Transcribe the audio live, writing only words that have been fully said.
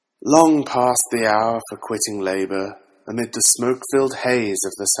Long past the hour for quitting labour, amid the smoke-filled haze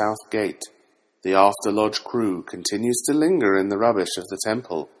of the south gate, the after-lodge crew continues to linger in the rubbish of the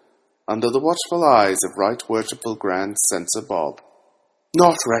temple, under the watchful eyes of Right Worshipful Grand Censor Bob.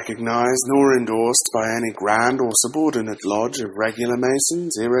 Not recognised nor endorsed by any grand or subordinate lodge of regular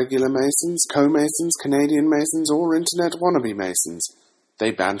Masons, irregular Masons, co-Masons, Canadian Masons, or Internet wannabe Masons, they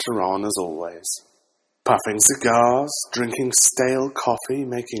banter on as always. Puffing cigars, drinking stale coffee,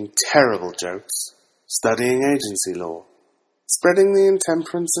 making terrible jokes, studying agency law, spreading the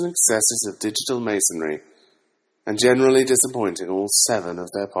intemperance and excesses of digital masonry, and generally disappointing all 7 of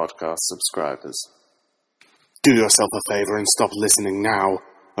their podcast subscribers. Do yourself a favour and stop listening now.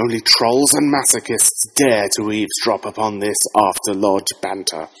 Only trolls and masochists dare to eavesdrop upon this after-lodge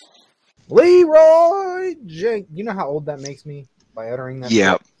banter. Leroy Jenkins. You know how old that makes me by uttering that?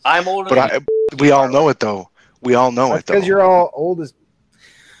 Yeah. I'm older But we all know it, though. We all know it, though. Because you're all old as...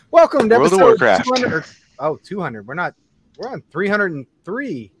 Welcome to World of episode Warcraft. 200. 200. We're on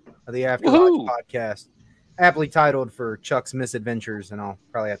 303 of the After Woohoo. Lodge podcast. Aptly titled for Chuck's Misadventures, and I'll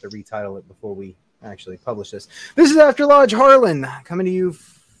probably have to retitle it before we actually publish this. This is After Lodge Harlan, coming to you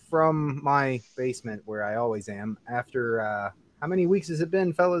from my basement where I always am. After, how many weeks has it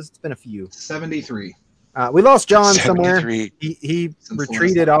been, fellas? It's been a few. 73. We lost John somewhere. 73. He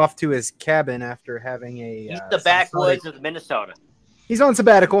retreated off to his cabin after having a... He's the backwoods of Minnesota. He's on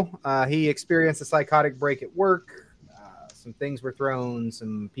sabbatical. He experienced a psychotic break at work. Some things were thrown.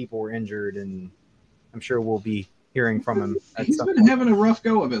 Some people were injured, and I'm sure we'll be hearing from him. He's been having a rough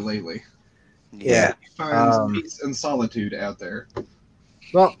go of it lately. Yeah. He finds peace and solitude out there.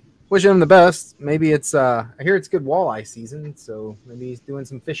 Well, wishing him the best. Maybe it's... I hear it's good walleye season, so maybe he's doing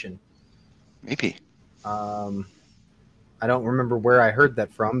some fishing. Maybe. I don't remember where I heard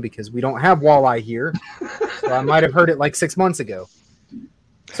that from because we don't have walleye here. So I might have heard it like 6 months ago.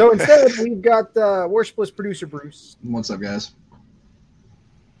 So instead, we've got worshipless producer Bruce. What's up, guys?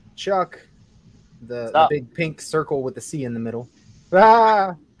 Chuck, the big pink circle with the C in the middle.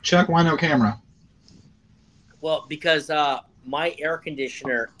 Ah! Chuck, why no camera? Well, because my air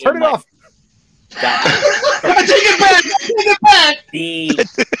conditioner... Turn it off! Take it back! Take it back!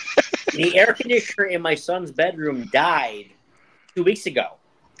 The air conditioner in my son's bedroom died 2 weeks ago.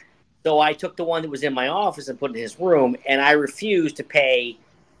 So I took the one that was in my office and put it in his room, and I refused to pay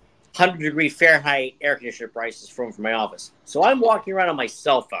 100-degree Fahrenheit air conditioner prices for my office. So I'm walking around on my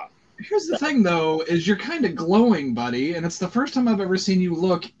cell phone. Here's the thing, though, is you're kind of glowing, buddy, and it's the first time I've ever seen you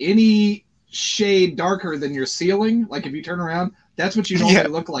look any shade darker than your ceiling. Like, if you turn around, that's what you normally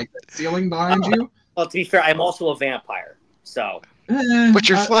look like, that ceiling behind you. Well, to be fair, I'm also a vampire, so... But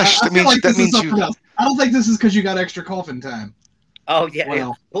you're flush. That means you... I don't think this is because you got extra coffin time. Oh, yeah.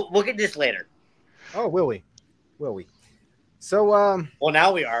 Well, We'll get this later. Oh, will we? Will we? So, Well,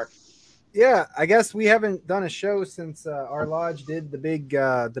 now we are. yeah, I guess we haven't done a show since our lodge did the big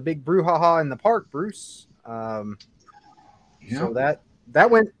brouhaha in the park, Bruce. So that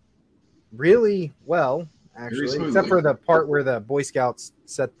went really well, actually, except for the part where the Boy Scouts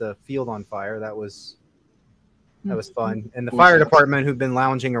set the field on fire. That was fun. And the fire department, who'd been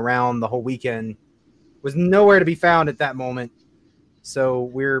lounging around the whole weekend, was nowhere to be found at that moment. So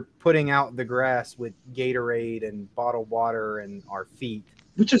we're putting out the grass with Gatorade and bottled water and our feet.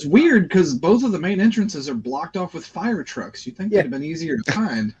 Which is weird because both of the main entrances are blocked off with fire trucks. You'd think Yeah. they'd have been easier to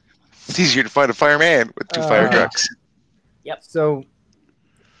find. It's easier to find a fireman with 2 fire trucks. Yep. So,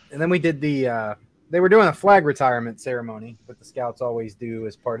 and then we did they were doing a flag retirement ceremony, that the Scouts always do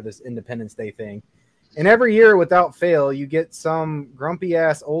as part of this Independence Day thing. And every year, without fail, you get some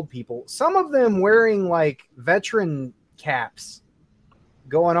grumpy-ass old people, some of them wearing, like, veteran caps,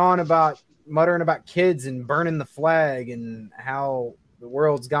 going on about, muttering about kids and burning the flag and how the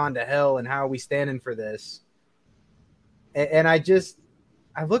world's gone to hell and how are we standing for this. And I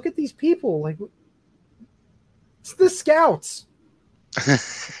look at these people, like, it's the Scouts.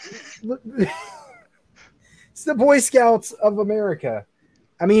 It's the Boy Scouts of America.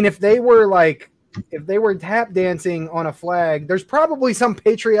 I mean, if they were tap dancing on a flag, there's probably some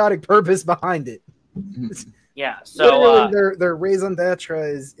patriotic purpose behind it. Yeah, so... their raison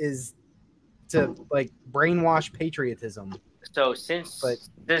d'etre is to, like, brainwash patriotism. So since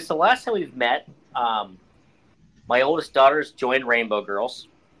the last time we've met, my oldest daughter's joined Rainbow Girls.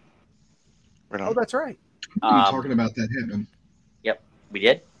 Right Oh, on. that's right. We were talking about that happening. Yep, we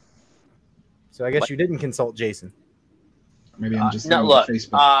did. So I guess you didn't consult Jason. Maybe I'm just no, on look.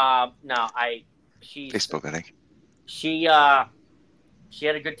 Facebook. Facebook, I think. She had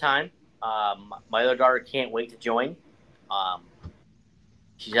a good time. My other daughter can't wait to join.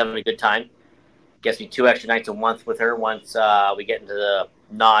 She's having a good time. Gets me 2 extra nights a month with her once we get into the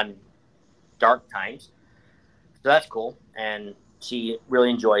non-dark times. So that's cool, and she really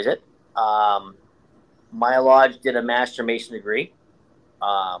enjoys it. My lodge did a Master Mason degree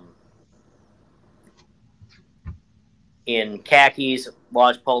in khakis,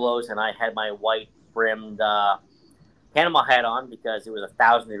 lodge polos, and I had my white brimmed Panama hat on because it was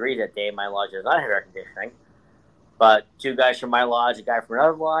 1,000 degrees that day. My lodge does not have air conditioning. But 2 guys from my lodge, a guy from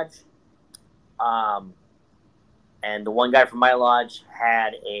another lodge, and the one guy from my lodge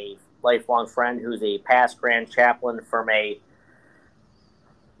had a lifelong friend who's a past grand chaplain from a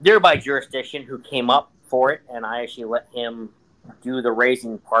nearby jurisdiction who came up for it, and I actually let him do the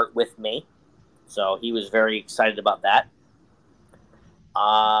raising part with me. So he was very excited about that.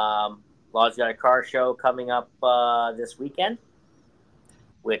 Lodge got a car show coming up this weekend,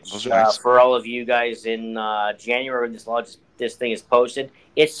 which nice. For all of you guys in January when this thing is posted,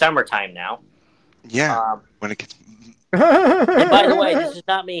 it's summertime now. Yeah, when it gets. And by the way, this is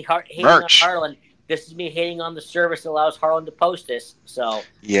not me hating on Harlan. This is me hating on the service that allows Harlan to post this. So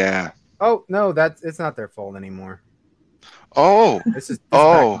yeah. Oh no, it's not their fault anymore. Oh, this is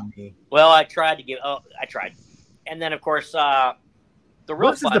on me. Well, I tried, and then of course the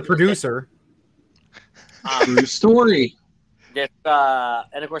real This is the producer. True story. This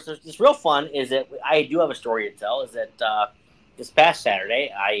and of course this real fun is that I do have a story to tell. Is that this past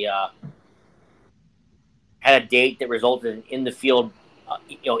Saturday I had a date that resulted in the field,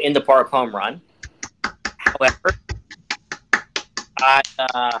 in the park home run.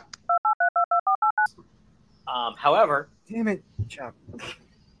 However, damn it, Chuck.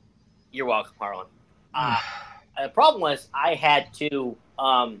 You're welcome, Harlan. The problem was I had to.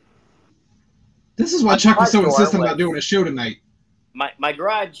 This is why Chuck was so insistent about doing a show tonight. My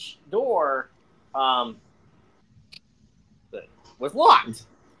garage door was locked,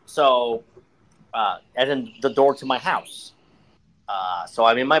 so as in the door to my house. So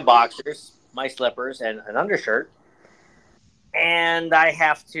I'm in my boxers, my slippers, and an undershirt, and I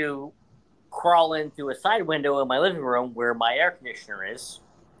have to crawl in through a side window in my living room where my air conditioner is,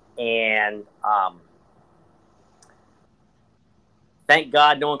 and thank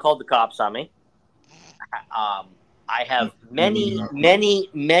God no one called the cops on me. I have many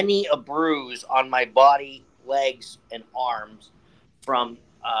a bruise on my body, legs, and arms from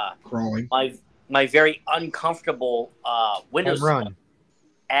crawling. My very uncomfortable window run.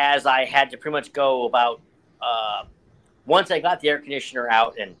 As I had to pretty much go about once I got the air conditioner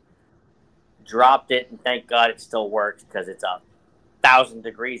out and dropped it, and thank God it still works because it's 1,000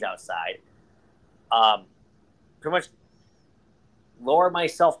 degrees outside. Pretty much lower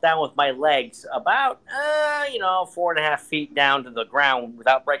myself down with my legs about 4.5 feet down to the ground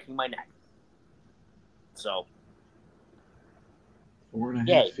without breaking my neck. So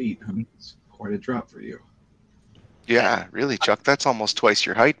 4.5 feet, huh? It's quite a drop for you. Yeah, really, Chuck. That's almost twice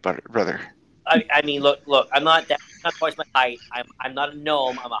your height, brother. I mean, look. I'm not twice my height. I'm not a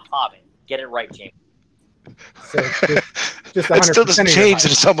gnome. I'm a hobbit. Get it right, James. So just it still doesn't change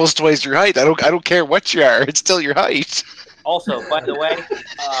that it's almost twice your height. I don't care what you are. It's still your height. Also, by the way,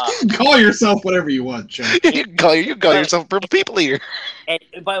 call yourself whatever you want, Chuck. You can call yourself Purple People Eater. And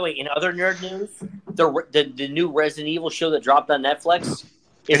by the way, in other nerd news, the new Resident Evil show that dropped on Netflix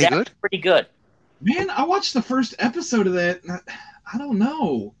is pretty good. Man, I watched the first episode of that. And I don't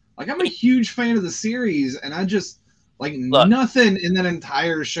know. Like, I'm a huge fan of the series, and I just nothing in that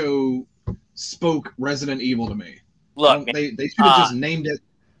entire show spoke Resident Evil to me. Look, they should have just named it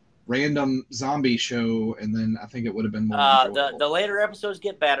Random Zombie Show, and then I think it would have been more enjoyable. The later episodes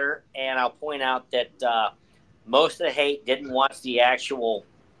get better, and I'll point out that most of the hate didn't watch the actual,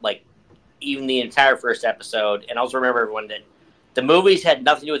 even the entire first episode. And also remember, everyone, that the movies had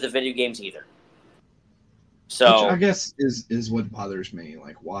nothing to do with the video games either. So which I guess is what bothers me.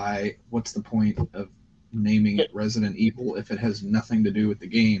 Like, why? What's the point of naming it Resident Evil if it has nothing to do with the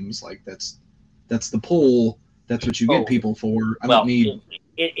games? Like, that's the pull. That's what you get people for. I don't need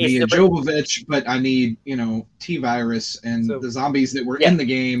Mia Jovovich, but I need, T-Virus and the zombies that were in the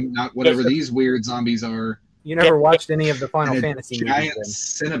game, not whatever these weird zombies are. You never watched any of the Final Fantasy movies? Giant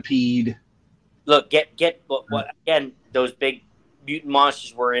centipede. Look, again, those big mutant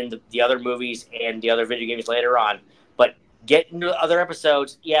monsters were in the other movies and the other video games later on. But get into the other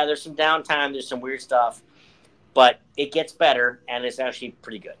episodes. Yeah, there's some downtime. There's some weird stuff. But it gets better, and it's actually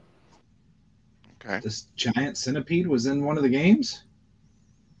pretty good. Okay. This giant centipede was in one of the games?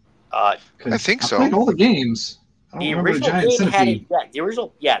 I think so. I played all the games. I don't remember the giant centipede. The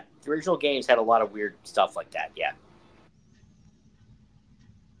original games had a lot of weird stuff like that. Yeah.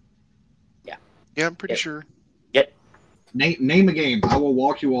 Yeah, I'm pretty sure. Yep. Name a game. I will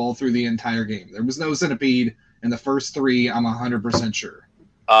walk you all through the entire game. There was no centipede in the first 3. I'm 100% sure.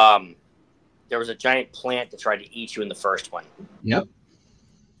 There was a giant plant that tried to eat you in the first one. Yep.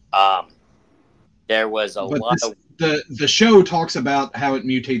 There was a lot of the show talks about how it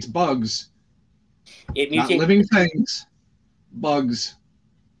mutates bugs, it not mutates. living things, bugs.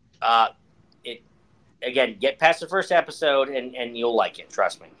 It again. Get past the first episode and you'll like it.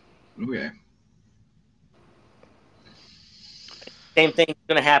 Trust me. Okay. Same thing's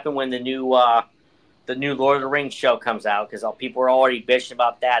going to happen when the new Lord of the Rings show comes out, because people are already bitching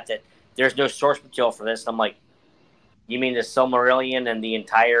about that there's no source material for this. I'm like, you mean the Silmarillion and the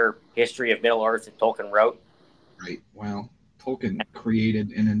entire history of Middle Earth that Tolkien wrote? Right. Well, Tolkien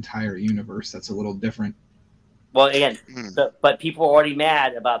created an entire universe that's a little different. Well, again, but people are already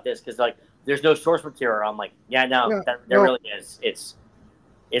mad about this because like there's no source material. I'm like, yeah, no, there really is. It's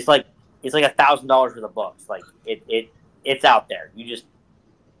like $1,000 worth of books. Like it's out there.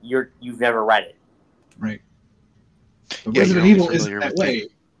 You've never read it. Right. But Yeah, Resident you're Evil only isn't familiar that with way.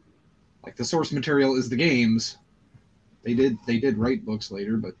 Like the source material is the games. They did write books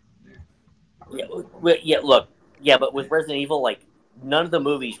later, but But with Resident Evil, like none of the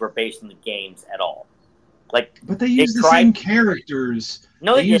movies were based on the games at all. Like, but they used the same characters.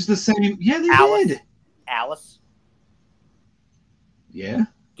 No, they used the same. Yeah, they did. Alice. Yeah.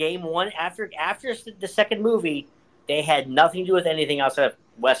 Game one after the second movie, they had nothing to do with anything outside of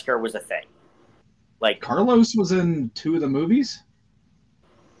Wesker was a thing. Like Carlos was in 2 of the movies.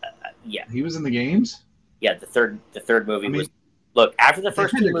 Yeah, he was in the games. Yeah, the third movie was. Look, after the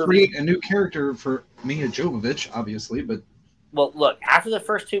first 2 movies, create a new character for Mia Jovovich, obviously, but. Well, look, after the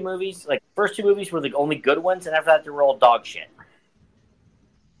first 2 movies, like first 2 movies were the only good ones, and after that they were all dog shit.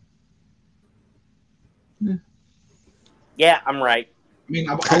 Yeah, I'm right. I mean,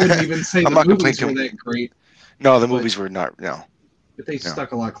 I wouldn't even say the movies were that great. No, the movies were not. No, but they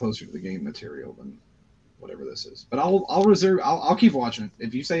stuck a lot closer to the game material than whatever this is. But I'll keep watching it.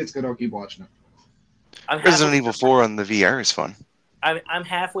 If you say it's good, I'll keep watching it. Resident Evil 4 on the VR is fun. I'm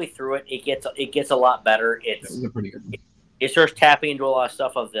halfway through it. It gets a lot better. It's pretty good. It starts tapping into a lot of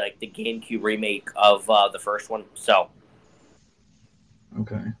stuff of the GameCube remake of the first one. So.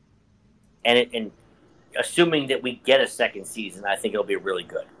 Okay. And assuming that we get a second season, I think it'll be really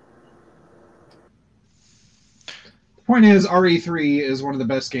good. The point is, RE3 is one of the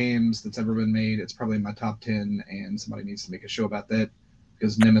best games that's ever been made. It's probably in my top 10, and somebody needs to make a show about that,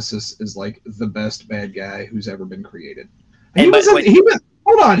 because Nemesis is like the best bad guy who's ever been created.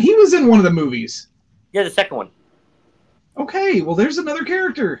 Hold on, he was in one of the movies. Yeah, the second one. Okay, well, there's another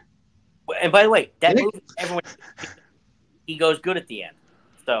character. And by the way, that movie, he goes good at the end.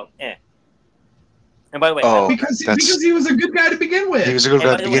 So, And by the way, because he was a good guy to begin with. He was a good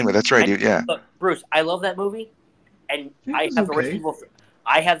guy to begin with. That's right, dude. Yeah. Look, Bruce, I love that movie, and I have the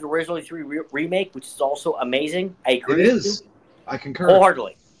Resident Evil 3 remake, which is also amazing. I agree. It is. I concur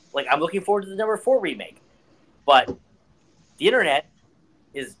wholeheartedly. Like, I'm looking forward to the number 4 remake, but the internet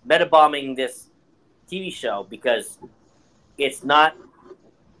is metabombing this TV show because it's not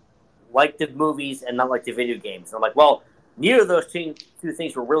like the movies and not like the video games. And I'm like, well, neither of those two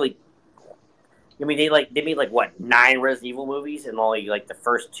things were really. I mean, they made like what 9 Resident Evil movies, and only like the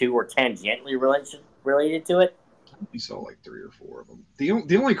first 2 or 10 gently related to it. We saw like 3 or 4 of them. The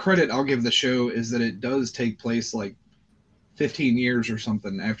only credit I'll give the show is that it does take place like 15 years or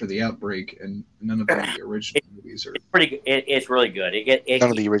something after the outbreak, and none of the original movies are. It's pretty good. It's really good.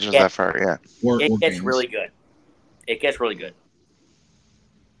 None of the originals that far, yeah. It gets really good. It gets really good.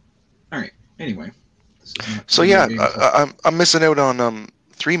 All right. Anyway. So yeah, I'm missing out on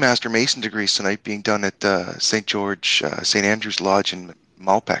 3 Master Mason degrees tonight being done at St. George, St. Andrew's Lodge in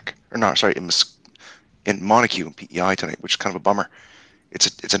Malpeque. In Montague in PEI tonight, which is kind of a bummer.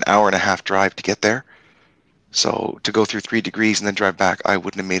 It's an hour and a half drive to get there. So to go through 3 degrees and then drive back, I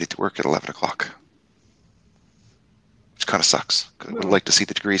wouldn't have made it to work at 11 o'clock. Which kind of sucks. I would like to see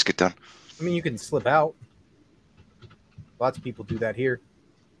the degrees get done. I mean, you can slip out. Lots of people do that here.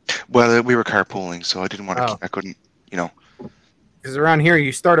 Well, we were carpooling, so I didn't want to. Oh. I couldn't, Because around here,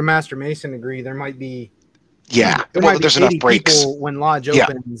 you start a Master Mason degree, there might be. Yeah, There there's might enough be 80 breaks. people when Lodge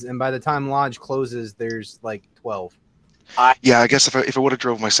opens, and by the time Lodge closes, there's like 12. Yeah, I guess if I would have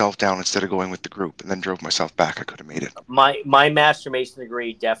drove myself down instead of going with the group and then drove myself back, I could have made it. My Master Mason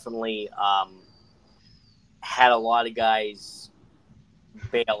degree definitely had a lot of guys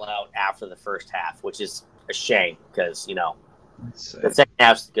bail out after the first half, which is a shame because the second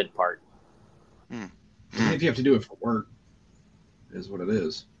half's the good part. If you have to do it for work, it is what it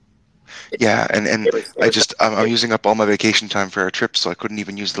is. Yeah, and I'm using up all my vacation time for our trip, so I couldn't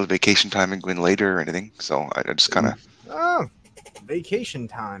even use the vacation time and go in later or anything. So I just kind of. Oh, vacation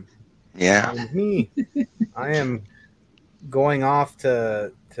time. Yeah. With me, I am going off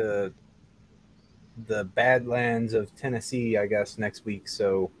to the Badlands of Tennessee, I guess, next week.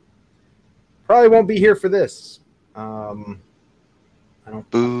 So probably won't be here for this. I'm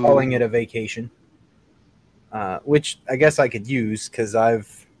calling it a vacation, which I guess I could use because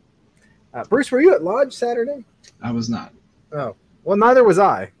I've. Bruce, were you at Lodge Saturday? I was not. Oh, well, neither was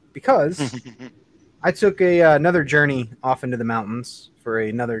I because I took another journey off into the mountains for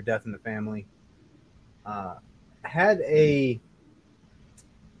another death in the family. Had a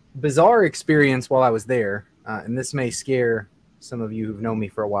bizarre experience while I was there, and this may scare some of you who've known me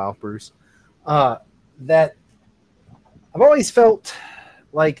for a while, Bruce, that I've always felt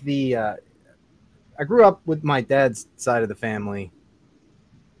like I grew up with my dad's side of the family,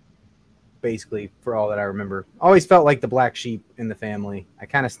 basically, for all that I remember. Always felt like the black sheep in the family. I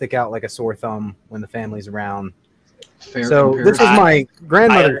kind of stick out like a sore thumb when the family's around. Fair so comparison. this was my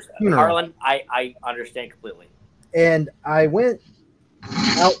grandmother's funeral. Harlan, I understand completely. And I went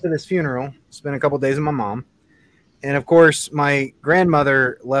out to this funeral, spent a couple days with my mom. And of course, my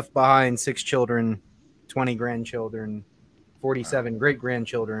grandmother left behind 6 children, 20 grandchildren, 47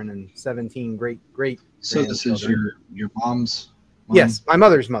 great-grandchildren, and 17 great-great. So this is your mom's mom? Yes, my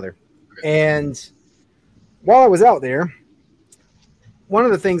mother's mother. And while I was out there, one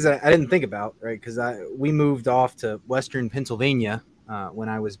of the things that I didn't think about, right, because we moved off to Western Pennsylvania when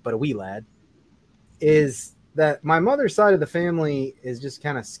I was but a wee lad, is that my mother's side of the family is just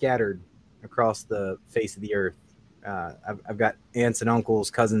kind of scattered across the face of the earth. I've got aunts and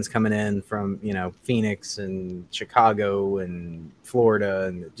uncles, cousins coming in from, Phoenix and Chicago and Florida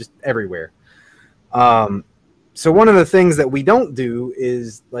and just everywhere. So one of the things that we don't do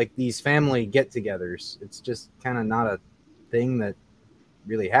is like these family get-togethers. It's just kind of not a thing that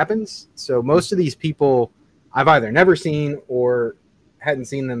really happens. So most of these people I've either never seen or hadn't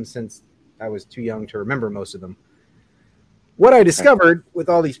seen them since I was too young to remember most of them. What I discovered with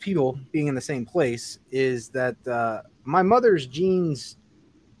all these people being in the same place is that my mother's genes,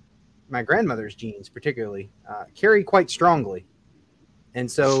 my grandmother's genes particularly, carry quite strongly. And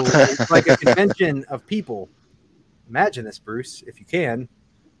so it's like a convention of people. Imagine this, Bruce, if you can.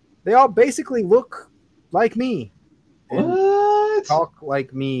 They all basically look like me. And talk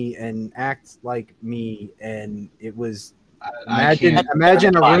like me and act like me. And it was,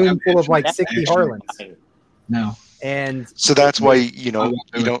 imagine a room full of like 60 Harlans. No. And so that's why, you don't,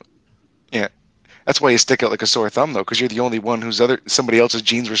 yeah. That's why you stick out like a sore thumb, though, because you're the only one somebody else's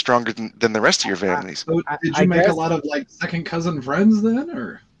genes were stronger than the rest of your families. So did you make a lot of like second cousin friends then,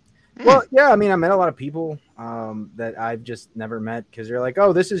 or? Well, yeah, I mean, I met a lot of people that I've just never met because they're like,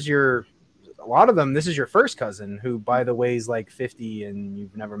 oh, this is your first cousin who, by the way, is like 50 and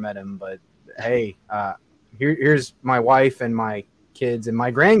you've never met him. But hey, here's my wife and my kids and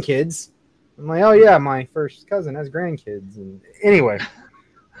my grandkids. I'm like, oh yeah, my first cousin has grandkids. And anyway,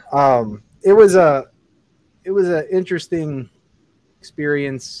 it was an interesting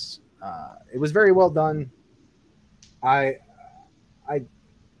experience. It was very well done. I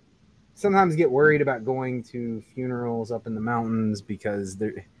sometimes get worried about going to funerals up in the mountains because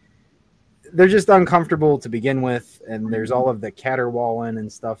they're just uncomfortable to begin with, and there's all of the caterwauling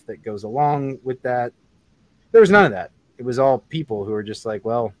and stuff that goes along with that. There was none of that. It was all people who were just like,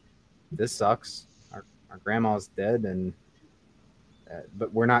 well, this sucks. Our grandma's dead, and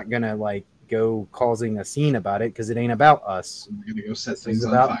but we're not gonna like go causing a scene about it because it ain't about us. We're gonna go set It's things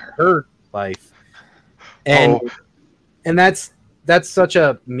on about fire. her life, and that's such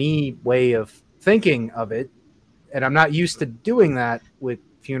a me way of thinking of it, and I'm not used to doing that with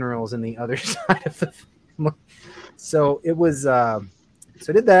funerals in the other side of the family. So it was so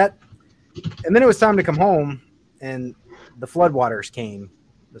I did that, and then it was time to come home, and the floodwaters came,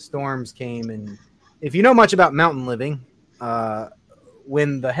 the storms came, and if you know much about mountain living,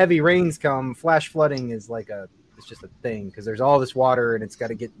 when the heavy rains come, flash flooding is like it's just a thing because there's all this water and it's got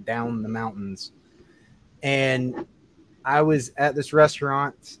to get down the mountains. And I was at this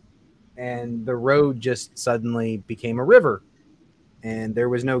restaurant and the road just suddenly became a river and there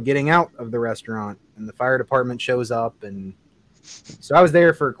was no getting out of the restaurant, and the fire department shows up. And so I was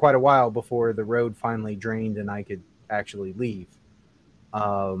there for quite a while before the road finally drained and I could actually leave.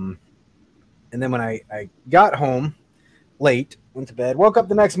 And then when I got home late, went to bed, woke up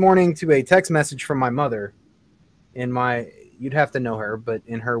the next morning to a text message from my mother you'd have to know her, but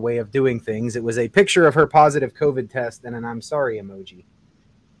in her way of doing things, it was a picture of her positive COVID test and an I'm sorry emoji.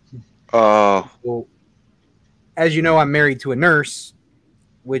 Well, as you know, I'm married to a nurse,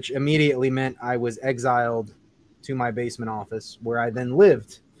 which immediately meant I was exiled to my basement office where I then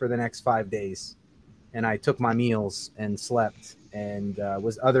lived for the next 5 days. And I took my meals and slept and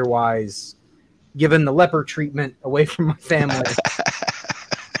was otherwise given the leper treatment away from my family.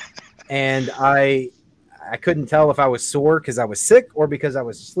 And I couldn't tell if I was sore because I was sick or because I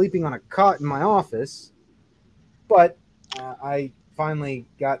was sleeping on a cot in my office. But I finally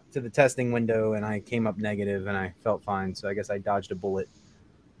got to the testing window and I came up negative and I felt fine. So I guess I dodged a bullet.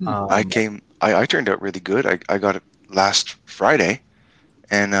 I turned out really good. I got it last Friday,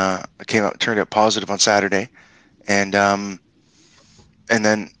 and I turned out positive on Saturday, and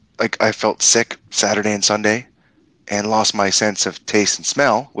then like I felt sick Saturday and Sunday, and lost my sense of taste and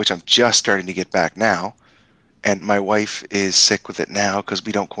smell, which I'm just starting to get back now. And my wife is sick with it now because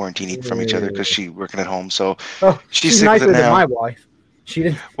we don't quarantine from each other because she's working at home. So she's sick nicer with it now. than my wife. She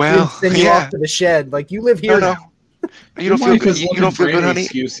didn't send you off to the shed. Like, you live here now. You don't feel good. You don't feel good, honey.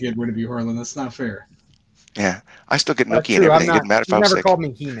 Excuse to get rid of you, Harlan. That's not fair. Yeah, I still get nookie and everything. It didn't matter if I was sick. You never called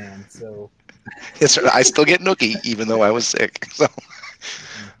me He-Man, so. Yes, I still get nookie even though I was sick.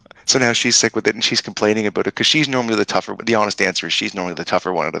 So now she's sick with it and she's complaining about it because she's normally the tougher. But the honest answer is she's normally the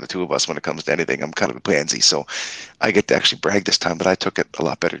tougher one out of the two of us when it comes to anything. I'm kind of a pansy, so I get to actually brag this time. But I took it a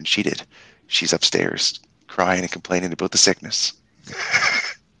lot better than she did. She's upstairs crying and complaining about the sickness.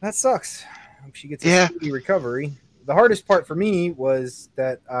 That sucks. I hope she gets a speedy recovery. The hardest part for me was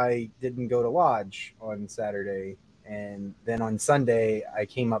that I didn't go to Lodge on Saturday, and then on Sunday I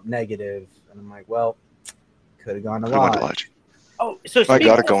came up negative, and I'm like, well, could have gone to Lodge. Oh, so I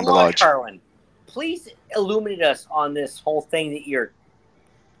gotta go into Lodge. Harlan, please illuminate us on this whole thing that your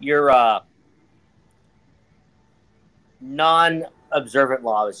non-observant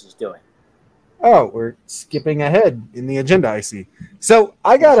law is just doing. Oh, we're skipping ahead in the agenda, I see. So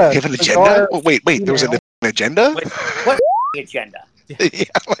I got an agenda. Oh, wait, there was an agenda. Wait, what agenda? Yeah,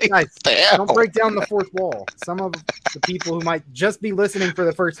 guys, don't break down the fourth wall. Some of the people who might just be listening for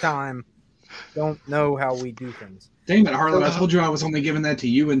the first time don't know how we do things. Dang it, Harlan! I told you I was only giving that to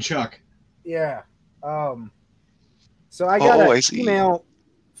you and Chuck. Yeah. So I got an email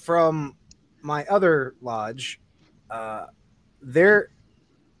from my other lodge.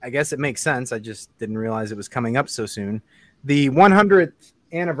 I guess it makes sense. I just didn't realize it was coming up so soon. The 100th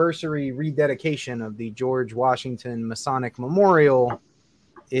anniversary rededication of the George Washington Masonic Memorial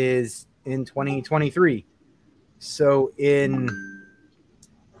is in 2023. So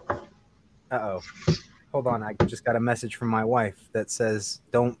hold on. I just got a message from my wife that says,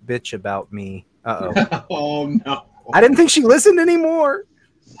 "Don't bitch about me." Oh, no. I didn't think she listened anymore.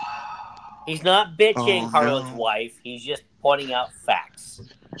 He's not bitching, Harlan's wife. He's just pointing out facts.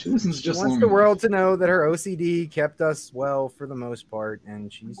 She listens just wants the world to know that her OCD kept us well for the most part,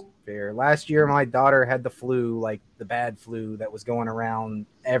 and she's fair. Last year, my daughter had the flu, like the bad flu that was going around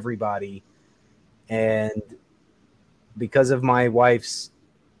everybody. And because of my wife's,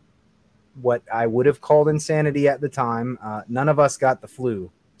 what I would have called insanity at the time, none of us got the flu.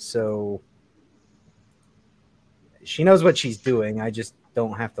 So she knows what she's doing. I just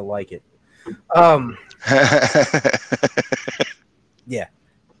don't have to like it. Yeah.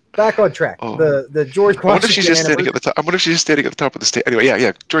 Back on track. The George Washington. I wonder if she's just standing at the top. I wonder if she's just standing at the top of the stage. Anyway,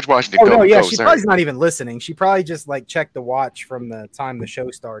 yeah. George Washington. She probably not even listening. She probably just like checked the watch from the time the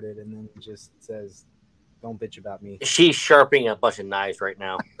show started and then just says, "Don't bitch about me." She's sharpening a bunch of knives right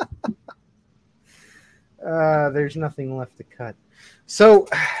now. There's nothing left to cut. So,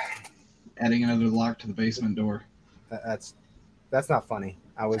 adding another lock to the basement door. That's not funny.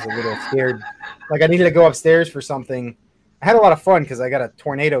 I was a little scared. Like I needed to go upstairs for something. I had a lot of fun because I got a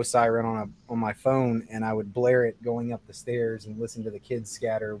tornado siren on my phone, and I would blare it going up the stairs and listen to the kids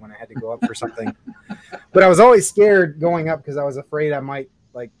scatter when I had to go up for something. But I was always scared going up because I was afraid I might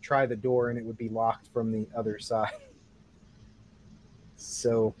like try the door and it would be locked from the other side.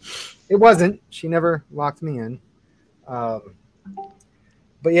 So it wasn't. She never locked me in. But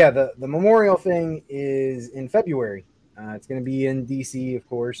yeah, the memorial thing is in February. It's going to be in D.C., of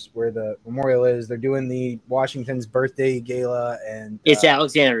course, where the memorial is. They're doing the Washington's birthday gala, and it's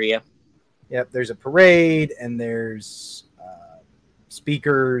Alexandria. Yep, there's a parade, and there's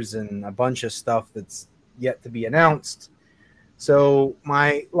speakers and a bunch of stuff that's yet to be announced. So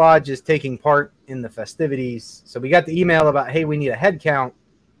my lodge is taking part in the festivities. So we got the email about, hey, we need a head count,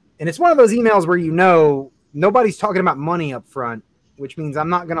 and it's one of those emails where nobody's talking about money up front, which means I'm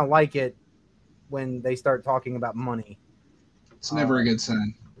not going to like it when they start talking about money. It's never a good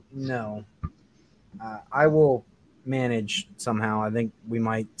sign. No. I will manage somehow. I think we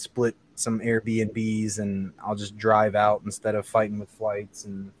might split some Airbnbs and I'll just drive out instead of fighting with flights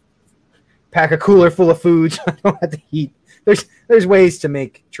and pack a cooler full of food so I don't have to eat. There's ways to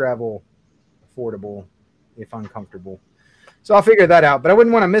make travel affordable if uncomfortable. So I'll figure that out. But I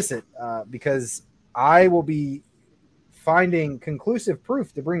wouldn't want to miss it because I will be finding conclusive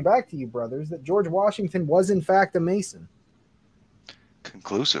proof to bring back to you, brothers, that George Washington was in fact a Mason.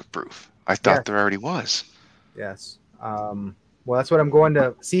 Conclusive proof? I thought there already was. Yes. Well, that's what I'm going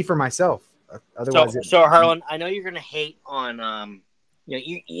to see for myself. Otherwise, so Harlan, I know you're going to hate on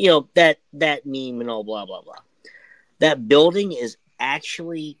you know that meme and all blah blah blah. That building is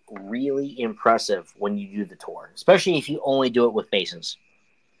actually really impressive when you do the tour, especially if you only do it with Masons.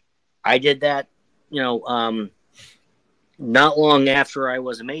 I did that, not long after I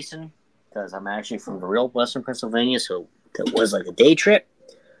was a Mason, because I'm actually from the real Western Pennsylvania, so that was like a day trip.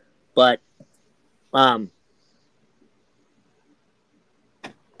 But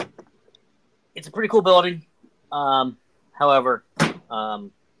it's a pretty cool building. However,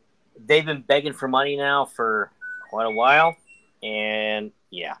 they've been begging for money now for quite a while, and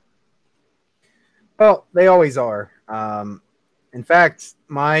yeah. Well, they always are. In fact,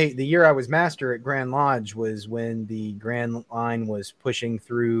 the year I was master at Grand Lodge was when the Grand Line was pushing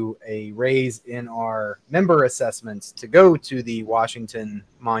through a raise in our member assessments to go to the Washington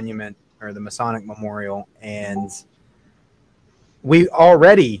Monument or the Masonic Memorial, and we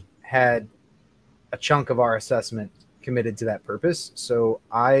already had a chunk of our assessment committed to that purpose. So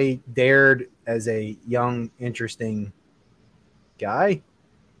I dared, as a young, interesting guy,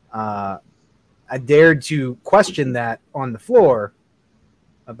 I dared to question that on the floor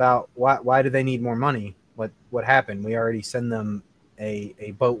about why do they need more money? What happened? We already send them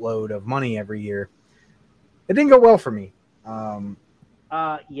a boatload of money every year. It didn't go well for me.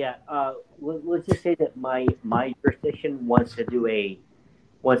 Let's just say that my jurisdiction wants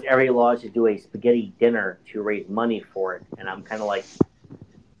every lodge to do a spaghetti dinner to raise money for it, and I'm kind of like,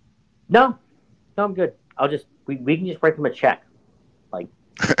 no, I'm good. We can just write them a check, like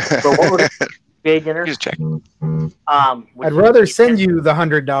for what we're spaghetti dinner. Just check. I'd rather send you the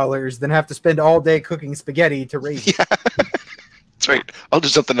 $100 than have to spend all day cooking spaghetti to raise it. Yeah. That's right. I'll do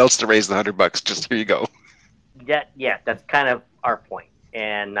something else to raise the $100. Just here you go. That's kind of our point.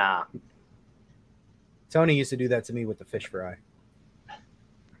 And Tony used to do that to me with the fish fry.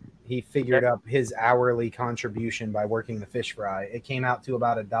 He figured up his hourly contribution by working the fish fry. It came out to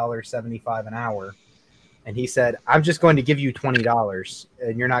about $1.75 an hour. And he said, I'm just going to give you $20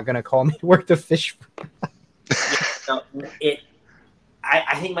 and you're not going to call me to work the fish fry.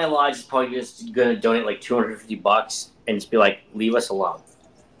 I think my lodge is probably just going to donate like $250 and just be like, leave us alone.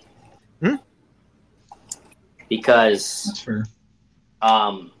 Because that's fair.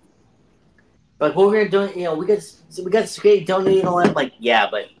 But what we're gonna do, we got spaghetti donated and all that. Like, yeah,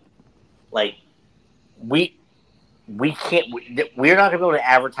 but like we can't. We're not gonna be able to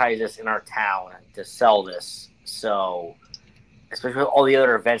advertise this in our town to sell this. So, especially with all the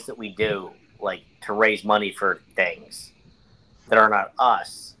other events that we do, like to raise money for things that are not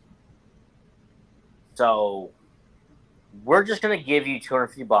us. So, we're just gonna give you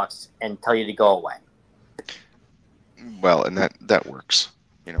 $250 and tell you to go away. Well, and that works,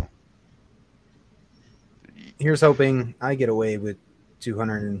 Here's hoping I get away with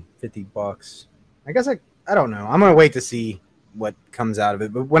 $250. I guess I don't know. I'm gonna wait to see what comes out of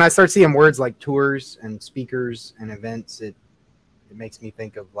it. But when I start seeing words like tours and speakers and events, it makes me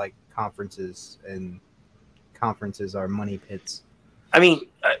think of like conferences, and conferences are money pits. I mean,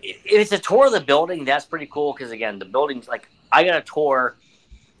 if it's a tour of the building, that's pretty cool because again, the building's like I got a tour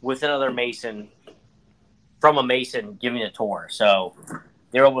with another Mason. From a Mason giving a tour, so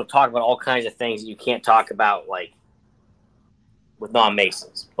they're able to talk about all kinds of things that you can't talk about like with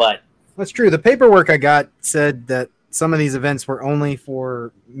non-Masons. But that's true. The paperwork I got said that some of these events were only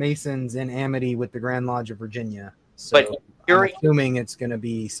for Masons in amity with the Grand Lodge of Virginia. So but I'm assuming it's going to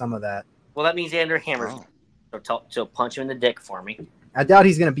be some of that. Well, that means Andrew Hammers. So punch him in the dick for me. I doubt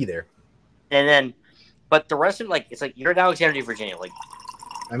he's going to be there. And then, but the rest of it, it's like you're in Alexandria, Virginia. Like,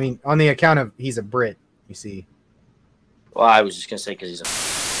 I mean, on the account of he's a Brit. You see. Well, I was just gonna say because he's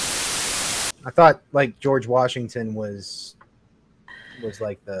I thought like George Washington was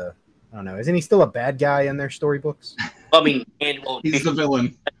like I don't know. Isn't he still a bad guy in their storybooks? I mean, he's the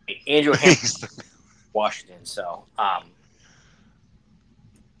villain. Andrew Hammond, Washington. So,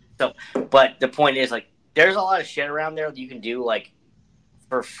 but the point is like there's a lot of shit around there that you can do like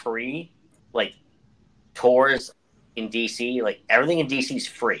for free, like tours in DC. Like everything in DC is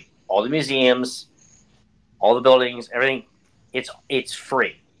free. All the museums. All the buildings, everything, it's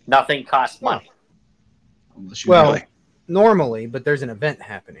free. Nothing costs money. Well, normally, but there's an event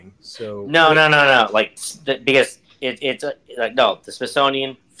happening, so no. Like because it's no, the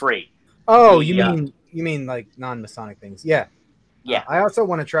Smithsonian free. Oh, you mean like non-Masonic things? Yeah. I also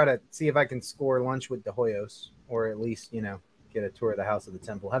want to try to see if I can score lunch with the Hoyos, or at least get a tour of the House of the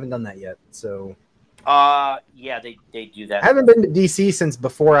Temple. Haven't done that yet, so Yeah, they do that. I haven't been to DC since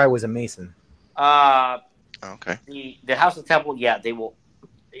before I was a Mason. Okay. The House of Temple, yeah, they will.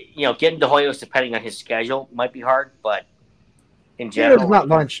 Getting to Hoyos depending on his schedule might be hard, but in general, It's not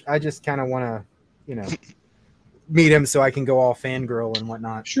lunch. I just kind of want to, meet him so I can go all fangirl and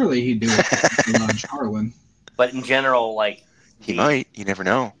whatnot. Surely he'd do it for lunch, Harlan. But in general, he might. You never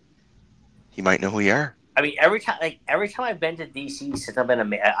know. He might know who you are. I mean, every time I've been to DC since I've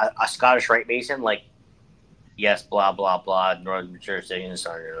been a Scottish Rite Mason, yes, blah blah blah, Northern Jurisdiction,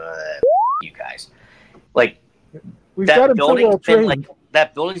 you guys, We've got him so well trained.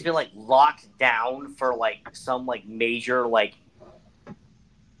 That building's been locked down for some major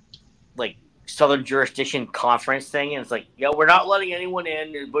Southern Jurisdiction conference thing, and it's we're not letting anyone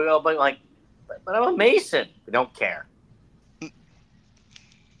in. But I'm a Mason. We don't care. I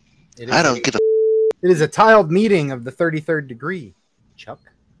don't give a. It is a tiled meeting of the 33rd degree, Chuck.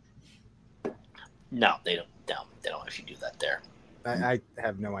 No, they don't. No, they don't actually do that there. I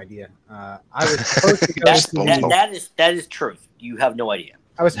have no idea. I was supposed to go. That is truth. You have no idea.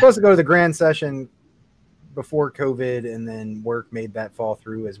 I was supposed to go to the grand session before COVID, and then work made that fall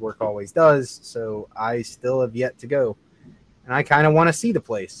through, as work always does. So I still have yet to go, and I kind of want to see the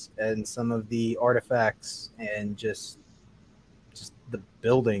place and some of the artifacts and just the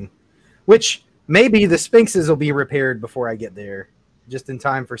building, which maybe the Sphinxes will be repaired before I get there, just in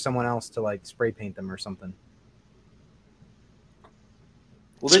time for someone else to spray paint them or something.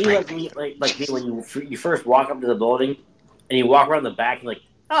 Well, then you like me when you first walk up to the building and you walk around the back and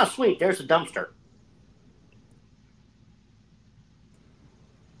oh sweet, there's a dumpster.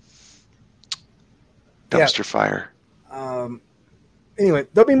 Dumpster fire. Anyway,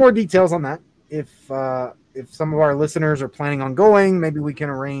 there'll be more details on that. If some of our listeners are planning on going, maybe we can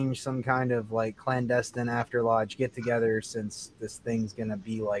arrange some kind of clandestine after lodge get together, since this thing's gonna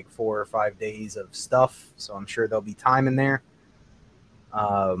be 4 or 5 days of stuff. So I'm sure there'll be time in there.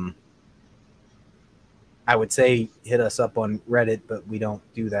 I would say hit us up on Reddit, but we don't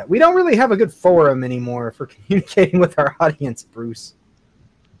do that. We don't really have a good forum anymore for communicating with our audience, Bruce.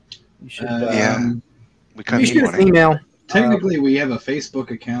 You should, we kind you should an email. Technically, we have a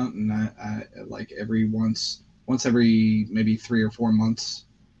Facebook account, and I every once every maybe 3 or 4 months,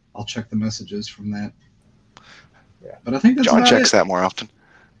 I'll check the messages from that. Yeah, but I think that's John checks that more often.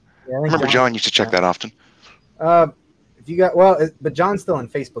 Yeah, I remember John used to check that often. If you got but John's still in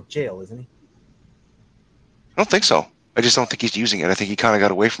Facebook jail, isn't he? I don't think so. I just don't think he's using it. I think he kind of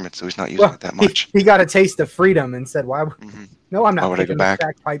got away from it, so he's not using it that much. He got a taste of freedom and said, "Why? No, I'm not Why would I go picking back? the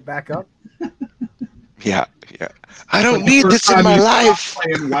crack pipe back up." Yeah. I don't need this in my life.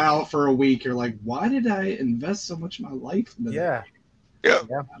 Playing WoW for a week, you're like, why did I invest so much of my life into that? Yeah.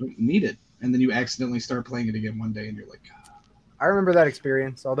 I don't need it. And then you accidentally start playing it again one day, and you're like, God. I remember that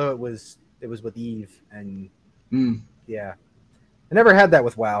experience, although it was with Eve, and yeah, I never had that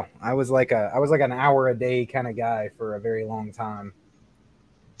with WoW. I was like an hour a day kind of guy for a very long time.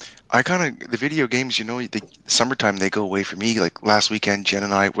 The video games, the summertime, they go away for me. Last weekend, Jen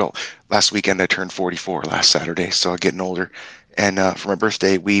and I, last weekend I turned 44 last Saturday, so I'm getting older. And for my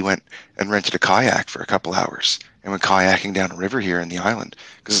birthday, we went and rented a kayak for a couple hours and went kayaking down a river here in the island.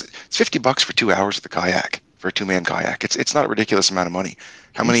 Because it's $50 for 2 hours of the kayak, for a 2-man kayak. It's not a ridiculous amount of money.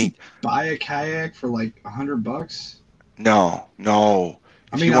 How many? Buy a kayak for $100? No.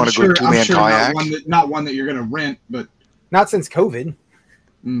 I mean, you want to go 2-man kayak, not one that you're going to rent, but not since COVID.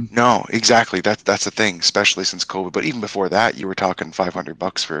 No, exactly. That's the thing, especially since COVID. But even before that, you were talking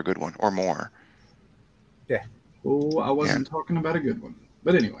 $500 for a good one or more. Yeah. Oh, I wasn't talking about a good one.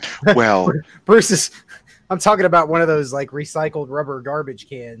 But anyway. Well, Bruce I'm talking about one of those recycled rubber garbage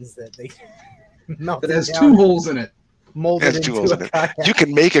cans that they that has 2 holes in it. Molded into a kayak. You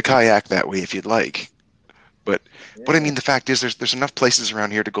can make a kayak that way if you'd like. But I mean, the fact is, there's enough places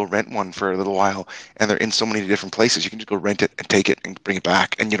around here to go rent one for a little while, and they're in so many different places. You can just go rent it and take it and bring it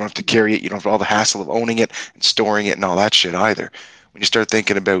back, and you don't have to carry it. You don't have all the hassle of owning it and storing it and all that shit either. When you start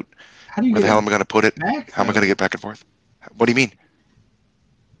thinking about where the hell am I going to put it, how am I going to get back and forth? What do you mean?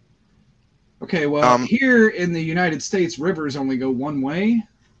 Okay, well, here in the United States, rivers only go one way.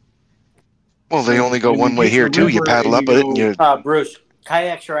 Well, they only go one way here too. You paddle up it, and you. Bruce,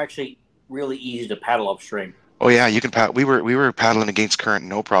 kayaks are actually really easy to paddle upstream. Oh yeah, you can paddle. We were paddling against current,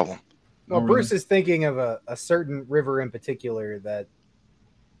 no problem. Well, Bruce is thinking of a certain river in particular that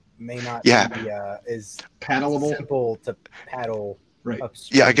may not be as paddleable, simple to paddle. Right.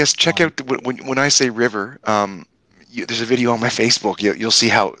 Upstream. Yeah, I guess check out when I say river. There's a video on my Facebook. You'll see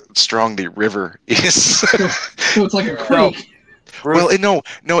how strong the river is. So it's like a creek. Well,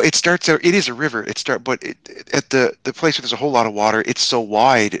 no. It starts out. It is a river. But at the place where there's a whole lot of water, it's so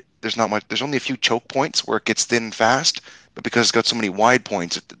wide. there's not much. There's only a few choke points where it gets thin fast, but because it's got so many wide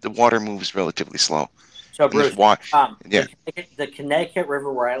points, the water moves relatively slow. So, Bruce, yeah. the Connecticut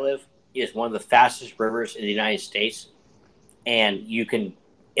River where I live is one of the fastest rivers in the United States, and you can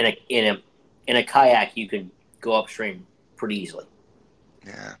in a kayak you can go upstream pretty easily.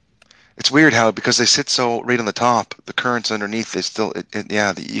 Yeah, it's weird how because they sit so right on the top, the currents underneath they still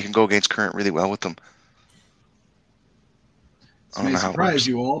you can go against current really well with them. This may surprise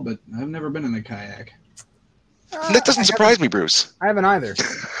you all, but I've never been in a kayak. That doesn't surprise me, Bruce. I haven't either.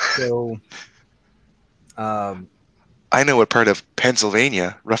 So, I know what part of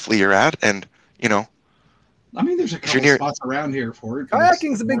Pennsylvania roughly you're at, and I mean, there's a couple spots around here for it.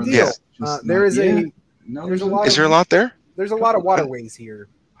 Kayaking's a big deal. There's a lot. Is there a lot there? There's a lot of waterways here.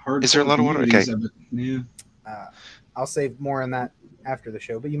 Is there a lot of water? Okay. Yeah. I'll save more on that after the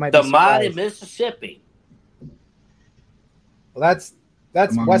show, but you might. The mighty Mississippi. Well, that's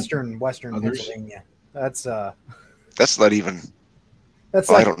western Pennsylvania. That's not even. That's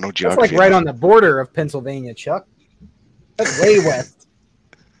like, I don't know geography. That's like right on the border of Pennsylvania, Chuck. That's way west.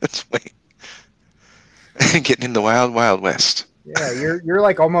 That's way. Getting in the wild, wild west. Yeah, you're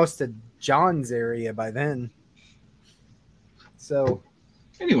like almost to John's area by then. So.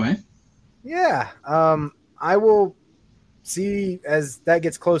 Anyway. Yeah. I will see as that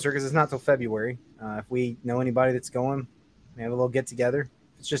gets closer because it's not till February. If we know anybody that's going, we have a little get together.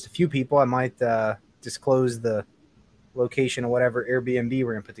 If it's just a few people, I might disclose the location or whatever Airbnb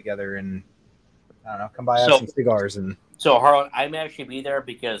we're gonna put together, and I don't know, come by have some cigars and. So Harlan, I may actually be there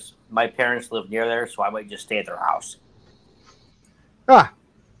because my parents live near there, so I might just stay at their house.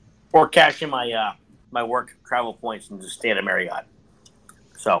 Or cash in my my work travel points and just stay at a Marriott.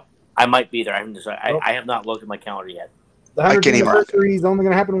 So I might be there. I haven't decided. I have not looked at my calendar yet. The 100th anniversary is only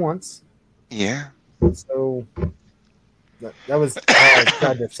going to happen once. Yeah. So that was I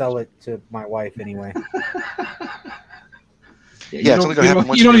tried to sell it to my wife anyway. Yeah, it's only going to happen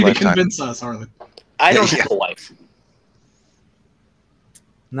once. You don't need to convince us, Harlan. I don't have a wife.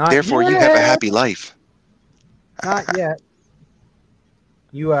 Therefore, you have a happy life. Not yet.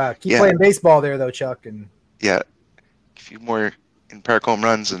 You keep playing baseball there, though, Chuck. And yeah, a few more in park home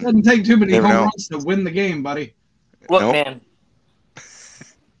runs. And doesn't take too many home runs to win the game, buddy. Look, man.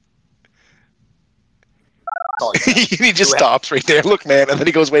 He just stops right there. Look, man, and then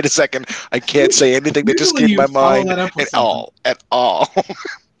he goes, "Wait a second, I can't say anything that just came to my mind at all."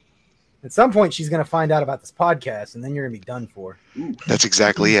 At some point, she's going to find out about this podcast, and then you're going to be done for. That's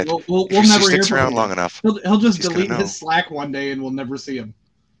exactly it. We'll if never sticks around long enough. He'll just delete his Slack one day, and we'll never see him.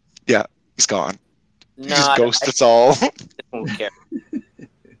 Yeah, he's gone. He just ghosts us all. I don't care.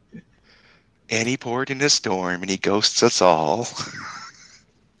 And he poured in a storm, and he ghosts us all.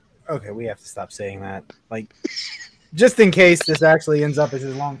 Okay, we have to stop saying that. Like, just in case this actually ends up as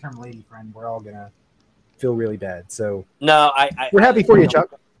his long-term lady friend, we're all going to feel really bad. So no, we're happy for you,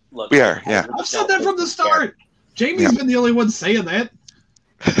 Chuck. Look, we are, yeah. I've said that from the start. Jamie's been the only one saying that.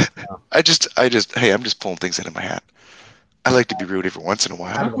 I just, hey, I'm just pulling things out of my hat. I like to be rude every once in a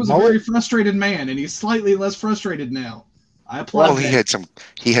while. Chuck was a very frustrated man, and he's slightly less frustrated now. I applaud. Well, he had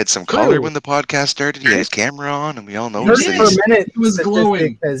some color when the podcast started. He had his camera on, and we all noticed that he was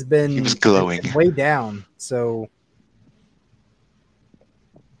glowing. He was glowing. Way down. So,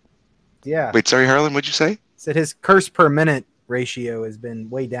 yeah. Wait, sorry, Harlan. What'd you say? Said his curse per minute ratio has been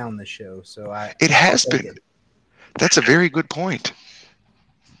way down this show. So it has been. That's a very good point.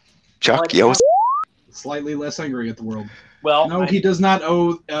 Chuck, slightly less angry at the world. Well, no, he does not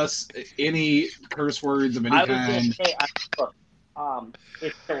owe us any curse words of any kind. I was going to say,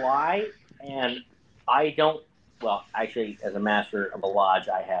 it's July, and I don't. Well, actually, as a master of a lodge,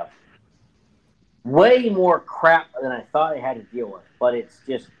 I have way more crap than I thought I had to deal with. But it's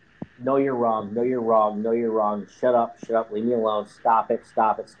just, no, you're wrong. No, you're wrong. No, you're wrong. Shut up. Shut up. Leave me alone. Stop it.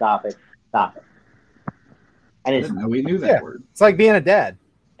 Stop it. Stop it. Stop it. And it's, we knew that word. It's like being a dad.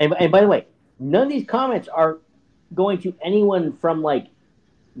 And by the way, none of these comments are going to anyone from like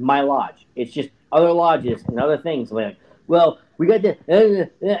my lodge. It's just other lodges and other things. Like, well, we got the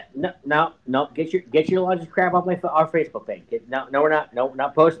no. Get your lodge's crap off our Facebook page. No, we're not. No, we're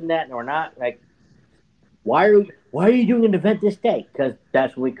not posting that. No, we're not. Like, why are you doing an event this day? Because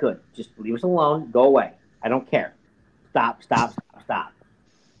that's what we could. Just leave us alone. Go away. I don't care. Stop.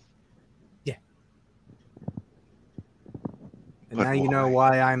 Yeah. And now you know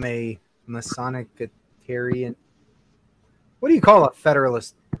why I'm a Masonicitarian. What do you call a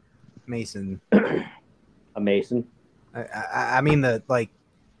Federalist Mason? A Mason? I mean the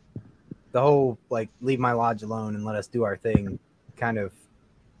whole leave my lodge alone and let us do our thing kind of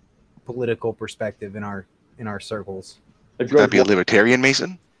political perspective in our circles. Would that be a Libertarian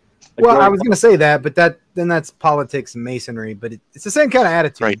Mason? Well, I was going to say that, but that's politics and masonry. But it's the same kind of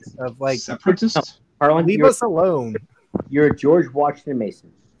attitude Right. of like, Separatists. Harlan, leave us alone. you're a George Washington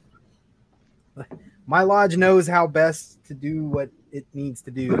Mason. My lodge knows how best to do what it needs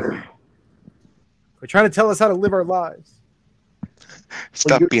to do. They're trying to tell us how to live our lives.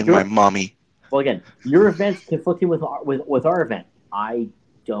 Stop being my mommy. Well, again, your event's conflicting with our event. I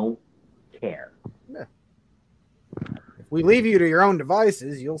don't care. If we leave you to your own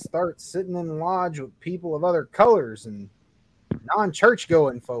devices, you'll start sitting in the lodge with people of other colors and non-church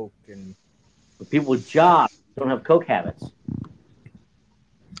going folk. And But people with jobs don't have coke habits.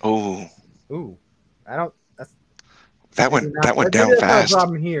 Oh, ooh, I don't. That's that went maybe down that's not a fast.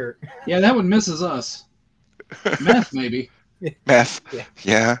 problem here. Yeah, that one misses us. Meth, maybe. Meth. Yeah.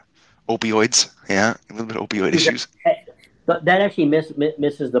 Yeah. Opioids. Yeah. A little bit of opioid issues. But that actually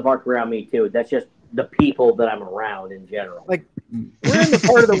misses the mark around me too. That's just the people that I'm around in general. Like, we're in the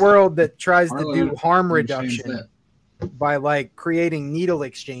part of the world that tries to Harlan do harm understands reduction that. by like creating needle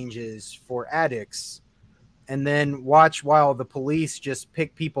exchanges for addicts, and then watch while the police just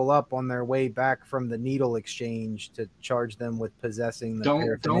pick people up on their way back from the needle exchange to charge them with possessing the Don't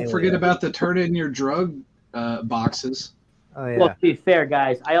paraphernalia. forget about the turn in your drug boxes Oh yeah. Well, to be fair,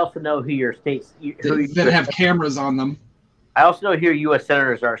 guys, I also know who your states that have cameras on them. I also know who your U.S.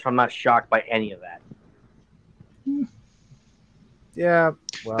 senators are, so I'm not shocked by any of that. Yeah.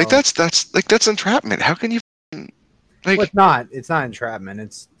 Well, Like that's entrapment. How can you like well, it's not entrapment.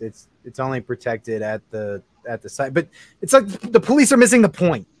 It's only protected at the site. But it's like the police are missing the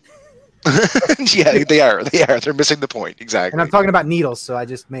point. yeah, they are. They're missing the point. Exactly. And I'm talking about needles, so I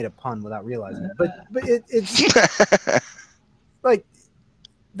just made a pun without realizing it. But it's like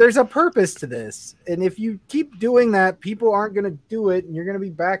there's a purpose to this, and if you keep doing that, people aren't going to do it, and you're going to be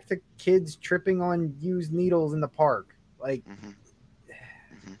back to kids tripping on used needles in the park. Like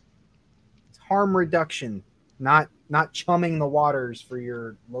it's harm reduction, not chumming the waters for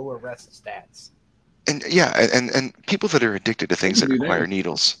your low arrest stats. And yeah, and people that are addicted to things that do require that.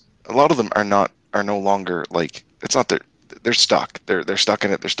 needles, a lot of them are no longer like it's not they're stuck. They're stuck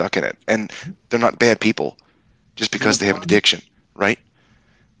in it. They're stuck in it, and they're not bad people just because they have an addiction, right?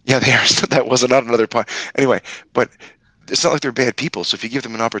 Yeah, they are. That was not another point. Anyway, but it's not like they're bad people. So if you give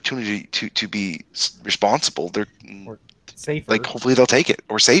them an opportunity to be responsible, they're Safer. like hopefully they'll take it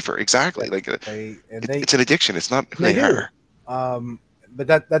or safer. Exactly. Like it's an addiction. It's not who They they do. are. But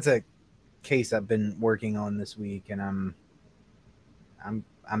that's a case I've been working on this week, and I'm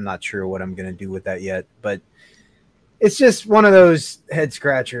not sure what I'm gonna do with that yet. But it's just one of those head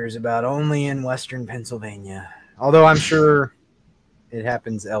scratchers about only in Western Pennsylvania. Although I'm sure it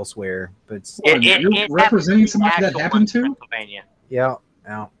happens elsewhere. But You're representing somebody that happened to? Pennsylvania. yeah.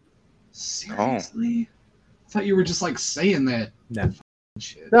 Seriously? I thought you were just like saying that. No.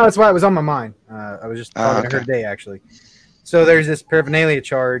 Shit. No, that's why it was on my mind. I was just talking to her okay. today, actually. So there's this paraphernalia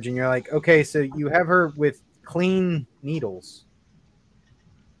charge, and you're like, okay, so you have her with clean needles.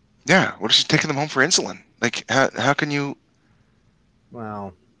 Yeah. What if she's taking them home for insulin? Like how can you?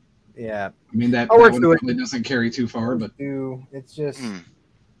 Well, yeah. I mean, that I'll work one through it. probably doesn't carry too far, but It's just Hmm.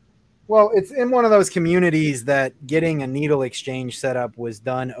 well, it's in one of those communities that getting a needle exchange set up was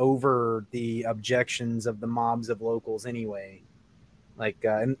done over the objections of the mobs of locals anyway. Like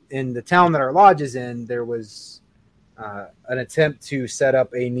in the town that our lodge is in, there was an attempt to set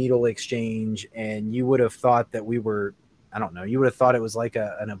up a needle exchange, and you would have thought that we were, I don't know, you would have thought it was like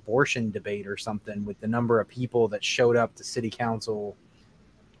an abortion debate or something with the number of people that showed up to city council.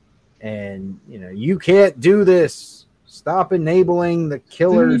 And, you can't do this. Stop enabling the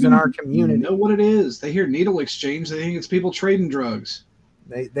killers in our community. You know what it is? They hear needle exchange. They think it's people trading drugs.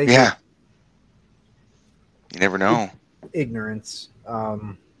 They Yeah. You never know. ignorance.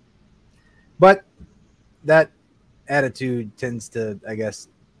 But that attitude tends to, I guess,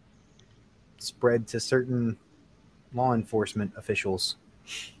 spread to certain law enforcement officials.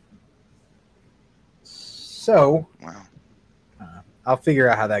 So Wow. I'll figure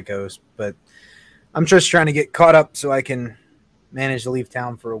out how that goes. But I'm just trying to get caught up so I can manage to leave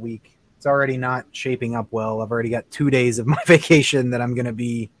town for a week. It's already not shaping up well. I've already got 2 days of my vacation that I'm going to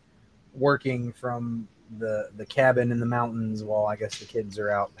be working from the cabin in the mountains while I guess the kids are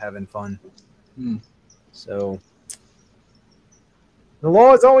out having fun. So the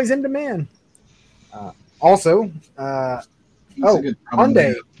law is always in demand. Also, That's a good problem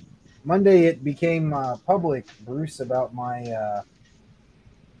to Monday it became public, Bruce, about my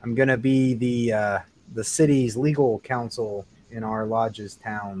I'm gonna be the city's legal counsel in our lodge's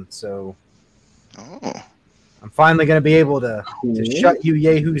town. So Oh. I'm finally gonna be able to Cool. shut you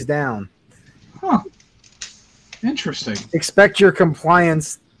yahoos down. Huh. Interesting. Expect your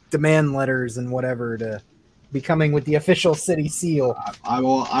compliance demand letters and whatever to be coming with the official city seal. I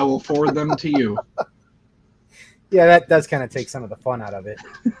will forward them to you. Yeah, that does kind of take some of the fun out of it.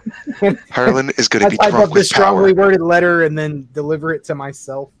 Harlan is going to be type drunk up this with power. strongly worded letter and then deliver it to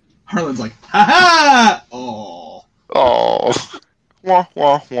myself. Harlan's like, ha ha! Oh. Oh. Wah,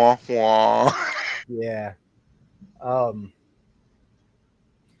 wah, wah, wah. Yeah.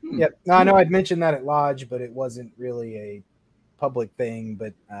 Yeah. No, I know I'd mentioned that at Lodge, but it wasn't really a public thing.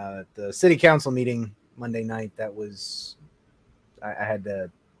 But the city council meeting Monday night, that was, I had to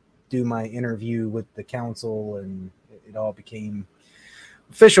do my interview with the council, and it all became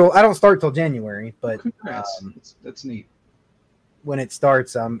official. I don't start till January, but Congrats. That's neat. when it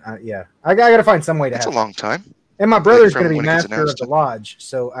starts, yeah, I got to find some way to That's have a long time. And my brother's from going to be when it gets master of announced. the lodge,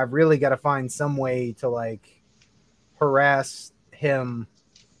 so I've really got to find some way to like harass him.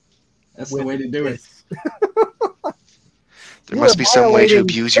 That's the way to do it. There must be some way to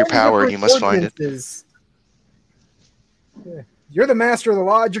abuse your power, and you must find it. Yeah. You're the master of the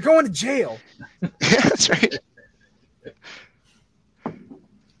lodge. You're going to jail. Yeah, that's right.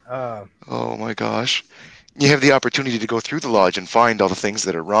 Oh my gosh. You have the opportunity to go through the lodge and find all the things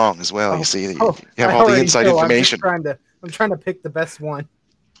that are wrong as well. You see, you have all the inside information. I'm trying to pick the best one.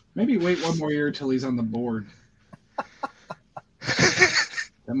 Maybe wait one more year till he's on the board.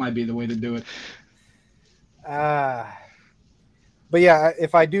 That might be the way to do it. But yeah,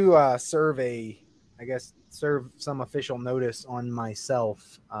 if I do serve some official notice on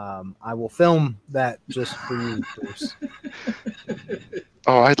myself, I will film that just for you, Bruce.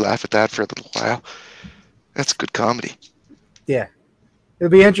 Oh, I'd laugh at that for a little while. That's good comedy. Yeah, it'll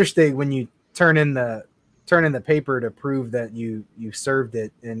be interesting when you turn in the paper to prove that you served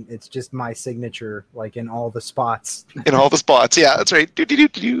it, and it's just my signature, like in all the spots. In all the spots, yeah, that's right.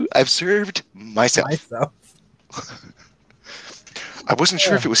 I've served myself. I wasn't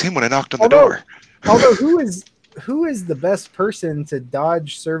sure if it was him when I knocked on the door. Although, who is the best person to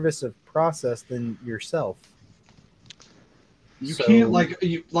dodge service of process than yourself? You can't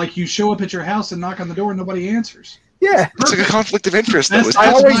you show up at your house and knock on the door and nobody answers. Yeah, it's like a conflict of interest.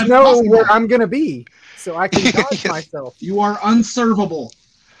 I always know where I'm gonna be, so I can dodge myself. You are unservable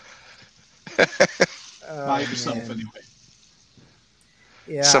by yourself, anyway.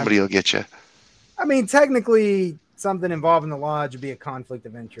 Yeah, somebody will get you. I mean, technically, something involving the lodge would be a conflict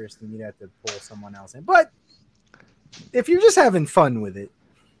of interest, and you'd have to pull someone else in. But if you're just having fun with it,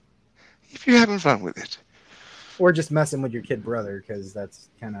 or just messing with your kid brother, because that's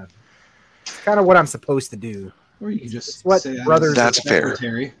kind of what I'm supposed to do. Or you can just what say brothers that's fair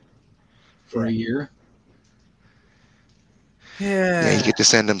for a year. Yeah, you get to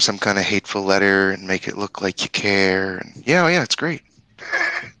send them some kind of hateful letter and make it look like you care. And yeah, it's great.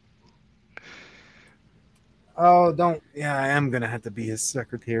 Oh, don't. Yeah, I am going to have to be his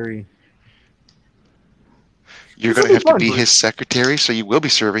secretary. You're going to have to be his secretary, so you will be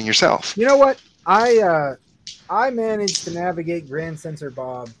serving yourself. You know what? I managed to navigate Grand Censor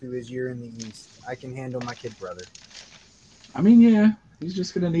Bob through his year in the East. I can handle my kid brother. I mean, yeah, he's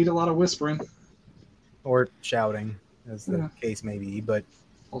just going to need a lot of whispering. Or shouting, as the case may be. But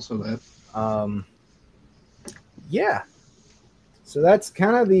also that. Yeah. So that's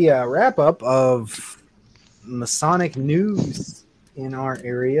kind of the wrap-up of Masonic news in our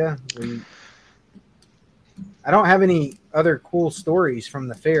area. I don't have any other cool stories from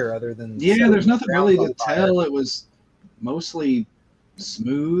the fair other than there's nothing really to tell. It was mostly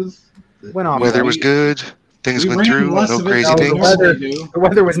smooth. Weather was good. Things went through. No crazy things. The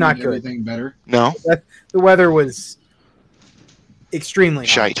weather was not good. Everything better. No. The weather was extremely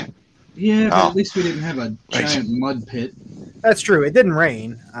shite. Yeah, but at least we didn't have a giant mud pit. That's true. It didn't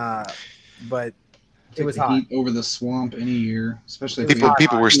rain, but it was hot. Heat over the swamp any year, especially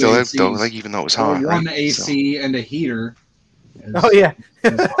people were still out though, like even though it was hot. One AC and a heater. Oh yeah.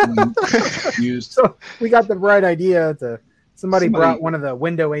 Used. So we got the bright idea to somebody brought one of the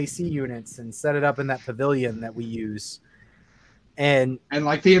window AC units and set it up in that pavilion that we use, and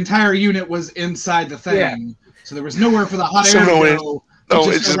like the entire unit was inside the thing, so there was nowhere for the hot air to go.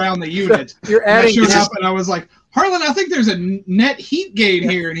 Just around the unit. You're adding. I showed up and I was like, Harlan, I think there's a net heat gain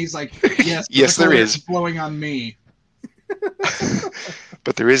here, and he's like, yes, yes, there is. Blowing on me.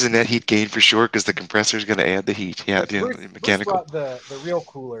 But there is a net heat gain for sure because the compressor is going to add the heat. Yeah, the mechanical. Brought the real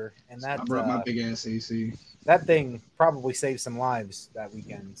cooler, and that I brought my big ass AC. That thing probably saved some lives that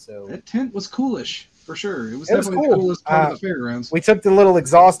weekend. So that tent was coolish for sure. It was definitely the coolest part of the fairgrounds. We took the little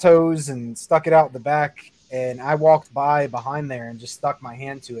exhaust hose and stuck it out the back, and I walked behind there and just stuck my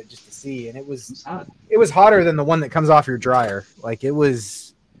hand to it just to see, and it was hotter than the one that comes off your dryer. Like it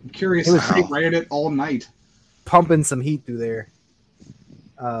was. I'm curious. I ran it all night, pumping some heat through there.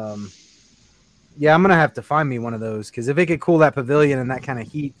 Yeah, I'm gonna have to find me one of those because if it could cool that pavilion in that kind of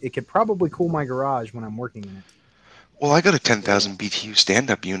heat, it could probably cool my garage when I'm working in it. Well, I got a 10,000 BTU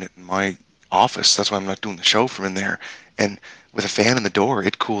stand-up unit in my office. That's why I'm not doing the show from in there. And with a fan in the door,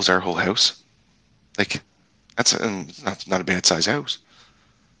 it cools our whole house. Like, that's not a bad size house.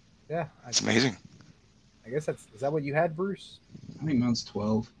 Yeah, It's amazing. I guess is that what you had, Bruce? I think mine's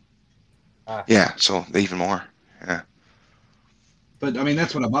 12. Yeah, so even more. Yeah. But I mean,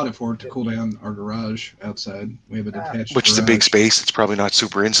 that's what I bought it for, to cool down our garage outside. We have a detached Which is a big space. It's probably not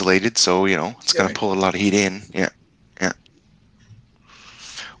super insulated, so it's going to pull a lot of heat in. Yeah.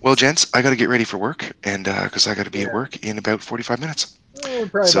 Well, gents, I got to get ready for work, and because I got to be at work in about 45 minutes. Well, we're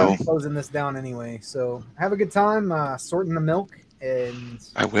probably about to be closing this down anyway. So have a good time sorting the milk, and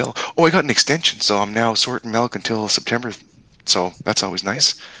I will. Oh, I got an extension, so I'm now sorting milk until September. So that's always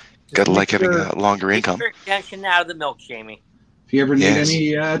nice. Got to like having a longer income. Keep your extension out of the milk, Jamie. If you ever need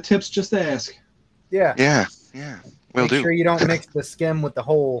any tips, just ask. Yeah. Will do. Make sure you don't mix the skim with the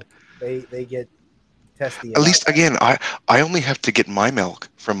whole. They get testy. At least, again, I only have to get my milk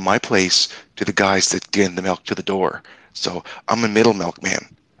from my place to the guys that get the milk to the door. So I'm a middle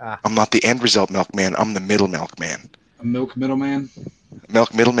milkman. I'm not the end result milkman. I'm the middle milkman. A milk middleman?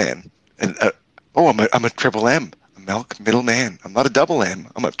 Milk middleman. And I'm a triple M. A milk middleman. I'm not a double M.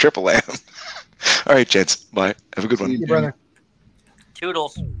 I'm a triple M. All right, gents. Bye. Have a good one. See you, brother.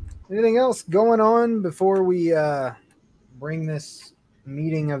 Toodles. Anything else going on before we bring this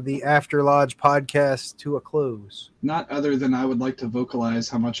meeting of the After Lodge podcast to a close? Not other than I would like to vocalize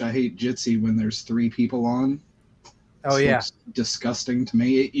how much I hate Jitsi when there's 3 people on. Oh, yeah. It's disgusting to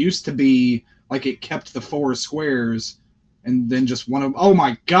me. It used to be like it kept the 4 squares, and then just one of them, oh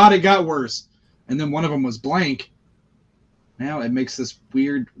my God, it got worse. And then one of them was blank. Now it makes this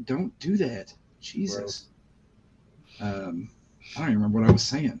weird, don't do that. Jesus. I don't even remember what I was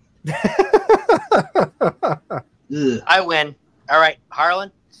saying. I win. All right,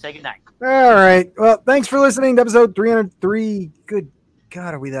 Harlan, say goodnight. All right. Well, thanks for listening to episode 303. Good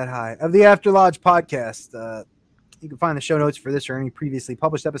God, are we that high? Of the After Lodge podcast. You can find the show notes for this or any previously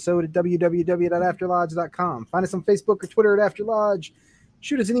published episode at www.afterlodge.com. Find us on Facebook or Twitter at After Lodge.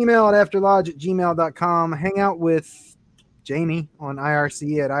 Shoot us an email at afterlodge@gmail.com. Hang out with Jamie on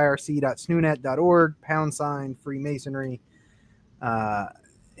IRC at irc.snoonet.org, # Freemasonry.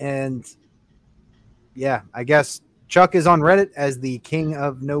 And yeah, I guess Chuck is on Reddit as the King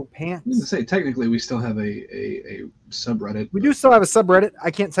of No Pants. I was going to say, technically, we still have a subreddit. We do still have a subreddit. I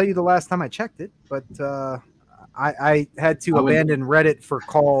can't tell you the last time I checked it, but I had to abandon Reddit for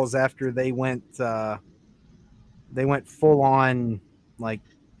calls after they went full on like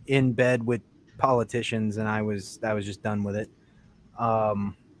in bed with politicians, and I was just done with it. I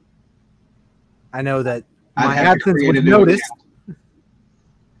know that my absence was noticed.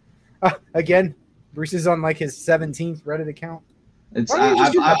 Again, Bruce is on like his 17th Reddit account.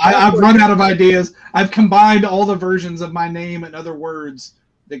 I've run out of ideas. I've combined all the versions of my name and other words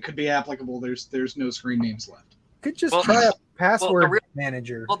that could be applicable. There's no screen names left. Could just try a password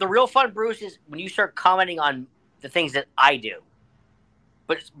manager. Well, the real fun, Bruce, is when you start commenting on the things that I do,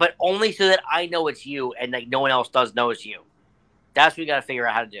 but only so that I know it's you and like no one else does know it's you. That's what you got to figure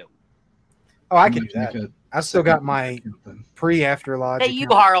out how to do. Oh, I can do that. I still got my pre-After Lodge. Hey, you,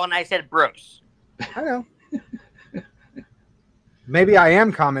 Harlan. I said Bruce. I know. Maybe I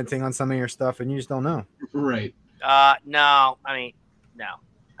am commenting on some of your stuff and you just don't know. Right. No. I mean, no.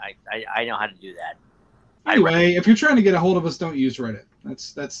 I know how to do that. Anyway, if you're trying to get a hold of us, don't use Reddit.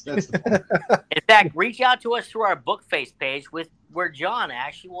 That's the point. In fact, reach out to us through our Bookface page where John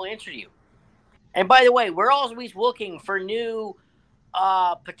actually will answer you. And by the way, we're always looking for new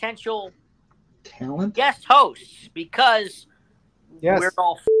potential talent guest hosts because yes. we're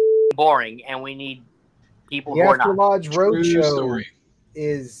all boring and we need people who are not. The After Lodge Roadshow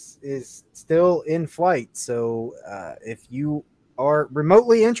is still in flight. So if you are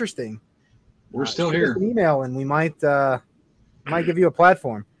remotely interesting, we're still here. Email and we might give you a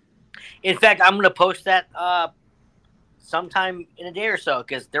platform. In fact, I'm going to post that sometime in a day or so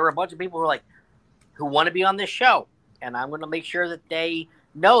because there were a bunch of people who want to be on this show, and I'm going to make sure that they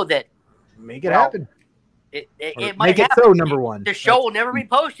know that. Make it happen. It might make happen. It so, number one. The show will never be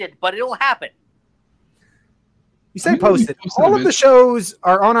posted, but it'll happen. You say posted. All of the shows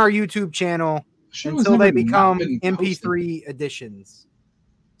are on our YouTube channel until they become MP3 editions.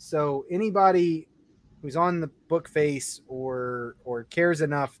 So anybody who's on the Bookface or cares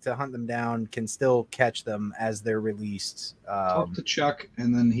enough to hunt them down can still catch them as they're released. Talk to Chuck,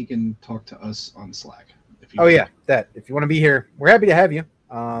 and then he can talk to us on Slack. If you want to be here, we're happy to have you.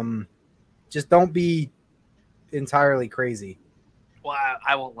 Just don't be entirely crazy. Well,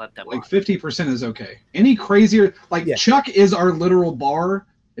 I won't let them. Like 50% is okay. Any crazier, like Yeah. Chuck is our literal bar.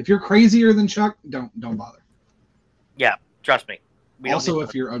 If you're crazier than Chuck, don't bother. Yeah, trust me. Also,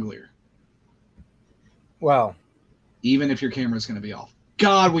 if you're uglier, Well, even if your camera's going to be off.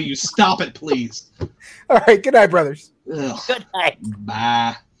 God, will you stop it, please? all right. Good night, brothers. Ugh. Good night.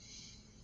 Bye.